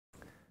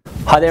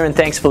Hi there and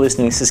thanks for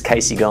listening. This is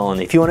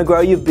Gollan. If you want to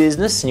grow your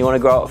business and you want to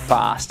grow it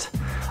fast,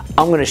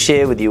 I'm going to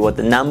share with you what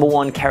the number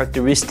one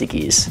characteristic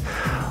is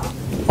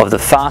of the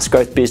fast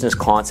growth business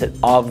clients that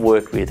I've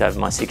worked with over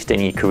my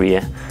 16-year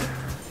career.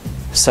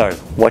 So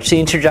watch the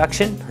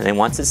introduction, and then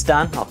once it's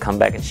done, I'll come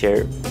back and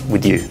share it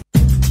with you.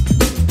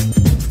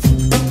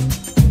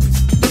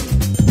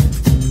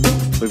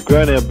 We've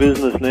grown our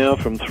business now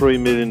from $3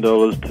 million to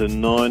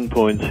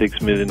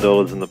 $9.6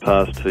 million in the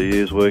past 2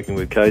 years working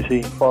with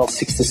Casey. From $6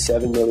 to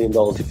 $7 million to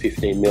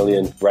 $15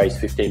 million, raised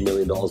 $15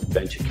 million in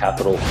venture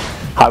capital.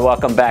 Hi,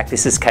 welcome back.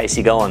 This is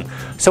Gollan.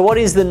 So what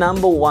is the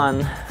number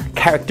one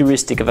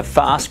characteristic of a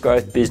fast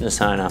growth business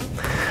owner?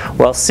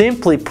 Well,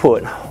 simply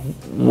put,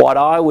 what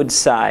I would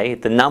say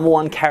the number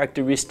one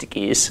characteristic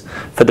is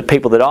for the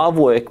people that I've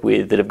worked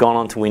with that have gone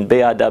on to win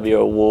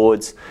BRW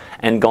awards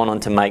and gone on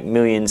to make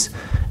millions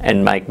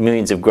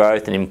of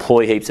growth and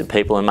employ heaps of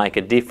people and make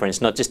a difference,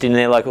 not just in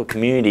their local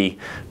community,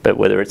 but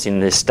whether it's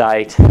in the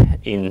state,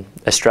 in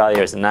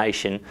Australia as a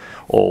nation,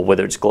 or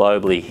whether it's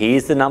globally.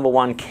 Here's the number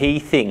one key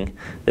thing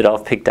that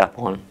I've picked up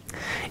on.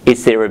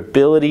 It's their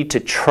ability to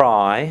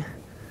try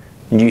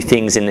new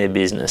things in their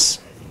business.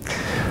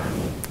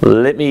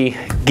 Let me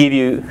give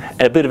you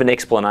a bit of an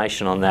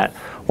explanation on that.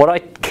 What I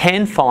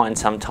can find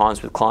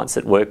sometimes with clients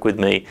that work with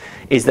me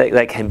is that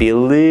they can be a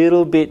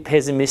little bit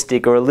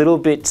pessimistic or a little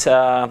bit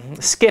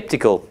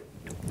skeptical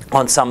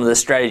on some of the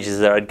strategies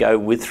that I'd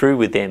go through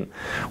with them.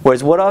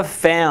 Whereas what I've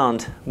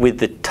found with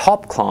the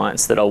top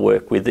clients that I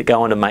work with that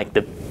go on to make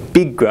the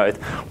big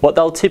growth, what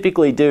they'll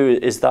typically do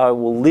is they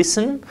will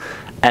listen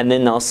and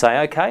then they'll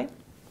say, okay,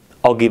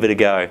 I'll give it a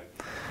go.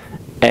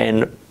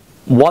 And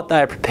what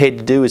they are prepared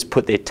to do is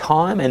put their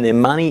time and their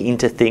money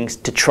into things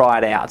to try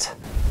it out.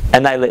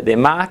 And they let their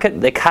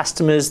market, their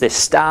customers, their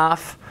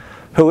staff,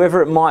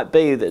 whoever it might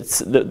be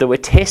that we're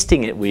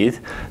testing it with,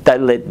 they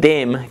let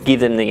them give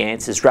them the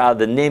answers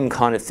rather than them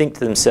kind of think to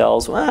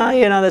themselves, well,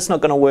 you know, that's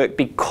not going to work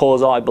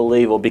because I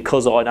believe or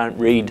because I don't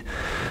read,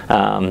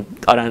 I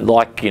don't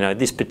like, you know,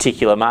 this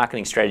particular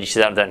marketing strategy,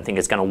 so I don't think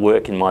it's going to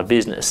work in my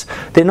business.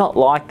 They're not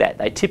like that.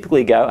 They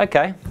typically go,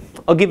 okay,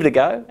 I'll give it a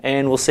go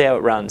and we'll see how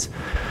it runs.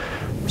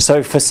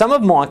 So for some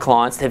of my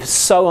clients, they're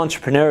so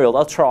entrepreneurial,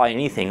 they'll try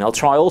anything. They'll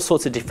try all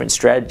sorts of different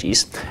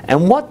strategies.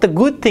 And what the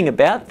good thing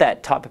about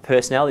that type of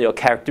personality or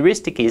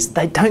characteristic is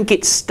they don't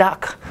get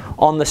stuck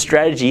on the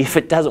strategy if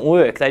it doesn't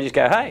work. They just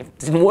go, hey, it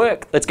didn't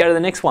work, let's go to the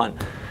next one.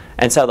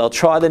 And so they'll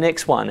try the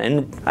next one,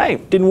 and hey,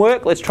 didn't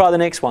work, let's try the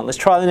next one, let's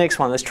try the next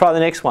one, let's try the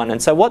next one. And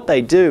so what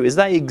they do is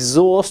they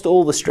exhaust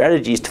all the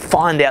strategies to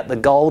find out the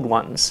gold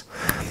ones.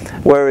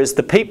 Whereas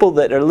the people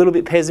that are a little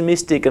bit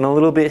pessimistic and a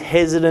little bit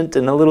hesitant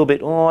and a little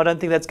bit, oh, I don't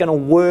think that's going to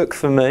work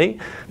for me,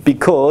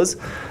 because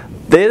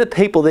they're the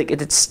people that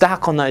get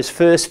stuck on those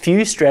first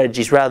few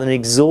strategies rather than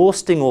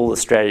exhausting all the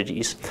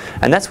strategies.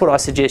 And that's what I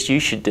suggest you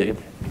should do.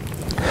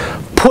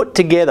 Put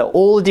together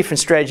all the different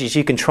strategies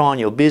you can try in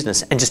your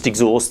business and just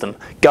exhaust them.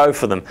 Go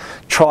for them.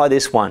 Try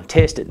this one.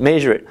 Test it.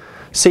 Measure it.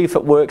 See if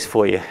it works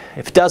for you.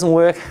 If it doesn't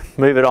work,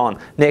 move it on.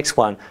 Next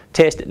one.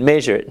 Test it.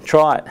 Measure it.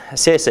 Try it.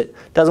 Assess it.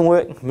 Doesn't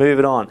work, move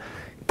it on.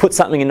 Put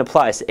something into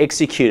place.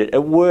 Execute it.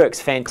 It works.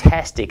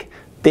 Fantastic.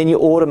 Then you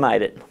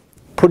automate it.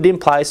 Put it in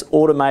place,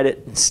 automate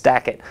it, and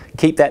stack it.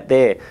 Keep that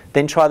there.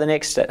 Then try the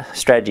next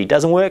strategy.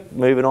 Doesn't work,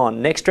 move it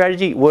on. Next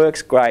strategy,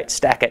 works, great.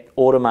 Stack it,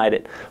 automate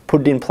it,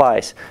 put it in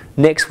place.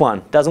 Next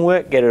one, doesn't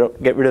work, get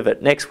rid of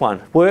it. Next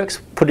one,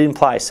 works, put it in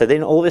place. So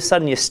then all of a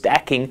sudden you're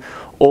stacking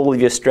all of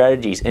your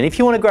strategies. And if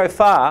you want to grow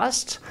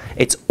fast,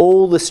 it's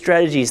all the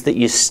strategies that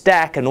you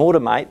stack and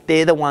automate,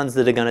 they're the ones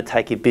that are going to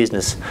take your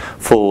business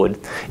forward.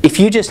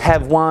 If you just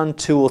have 1,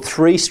 2 or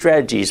 3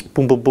 strategies,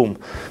 boom, boom, boom,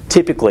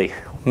 typically,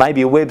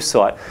 maybe a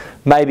website,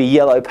 maybe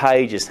yellow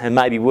pages, and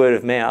maybe word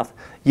of mouth,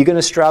 you're going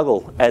to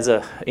struggle as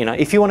a, you know,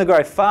 if you want to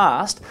grow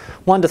fast,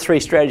 1 to 3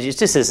 strategies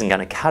just isn't going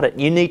to cut it.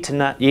 You need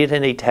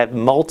to have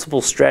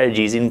multiple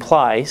strategies in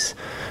place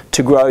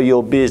to grow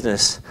your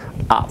business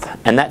up.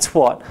 And that's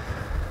what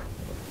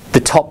the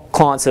top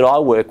clients that I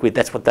work with,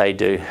 that's what they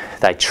do.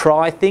 They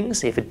try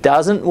things. If it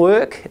doesn't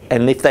work,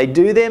 and if they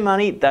do their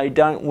money, they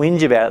don't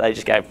whinge about it. They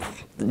just go,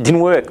 didn't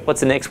work,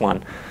 what's the next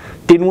one?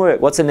 Didn't work,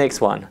 what's the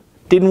next one?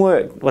 Didn't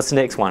work, what's the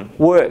next one?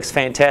 Works,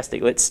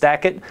 fantastic. Let's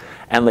stack it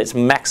and let's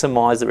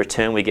maximize the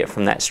return we get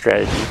from that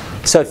strategy.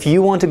 So if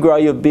you want to grow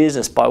your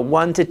business by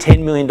 $1 to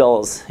 $10 million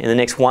in the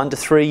next 1 to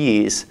 3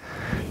 years,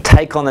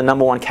 take on the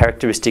number one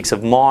characteristics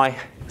of my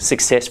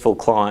successful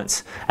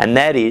clients, and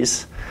that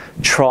is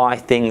try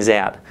things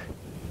out.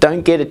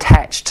 Don't get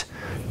attached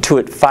to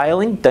it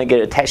failing, don't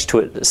get attached to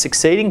it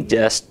succeeding,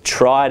 just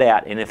try it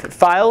out. And if it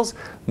fails,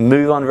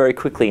 move on very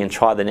quickly and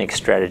try the next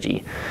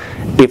strategy.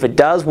 If it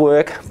does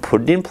work,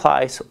 put it in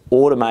place,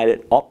 automate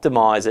it,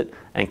 optimize it,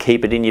 and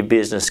keep it in your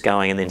business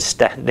going, and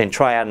then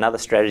try out another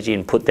strategy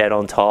and put that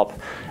on top,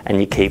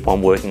 and you keep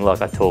on working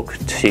like I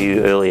talked to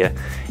you earlier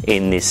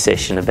in this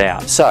session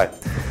about. So,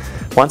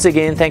 once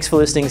again, thanks for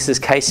listening. This is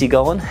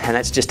Gollan, and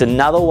that's just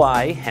another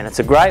way, and it's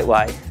a great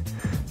way,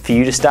 for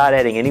you to start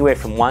adding anywhere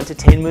from $1 to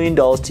 $10 million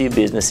to your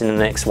business in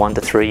the next 1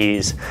 to 3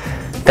 years.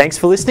 Thanks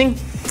for listening.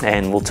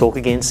 and we'll talk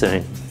again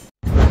soon.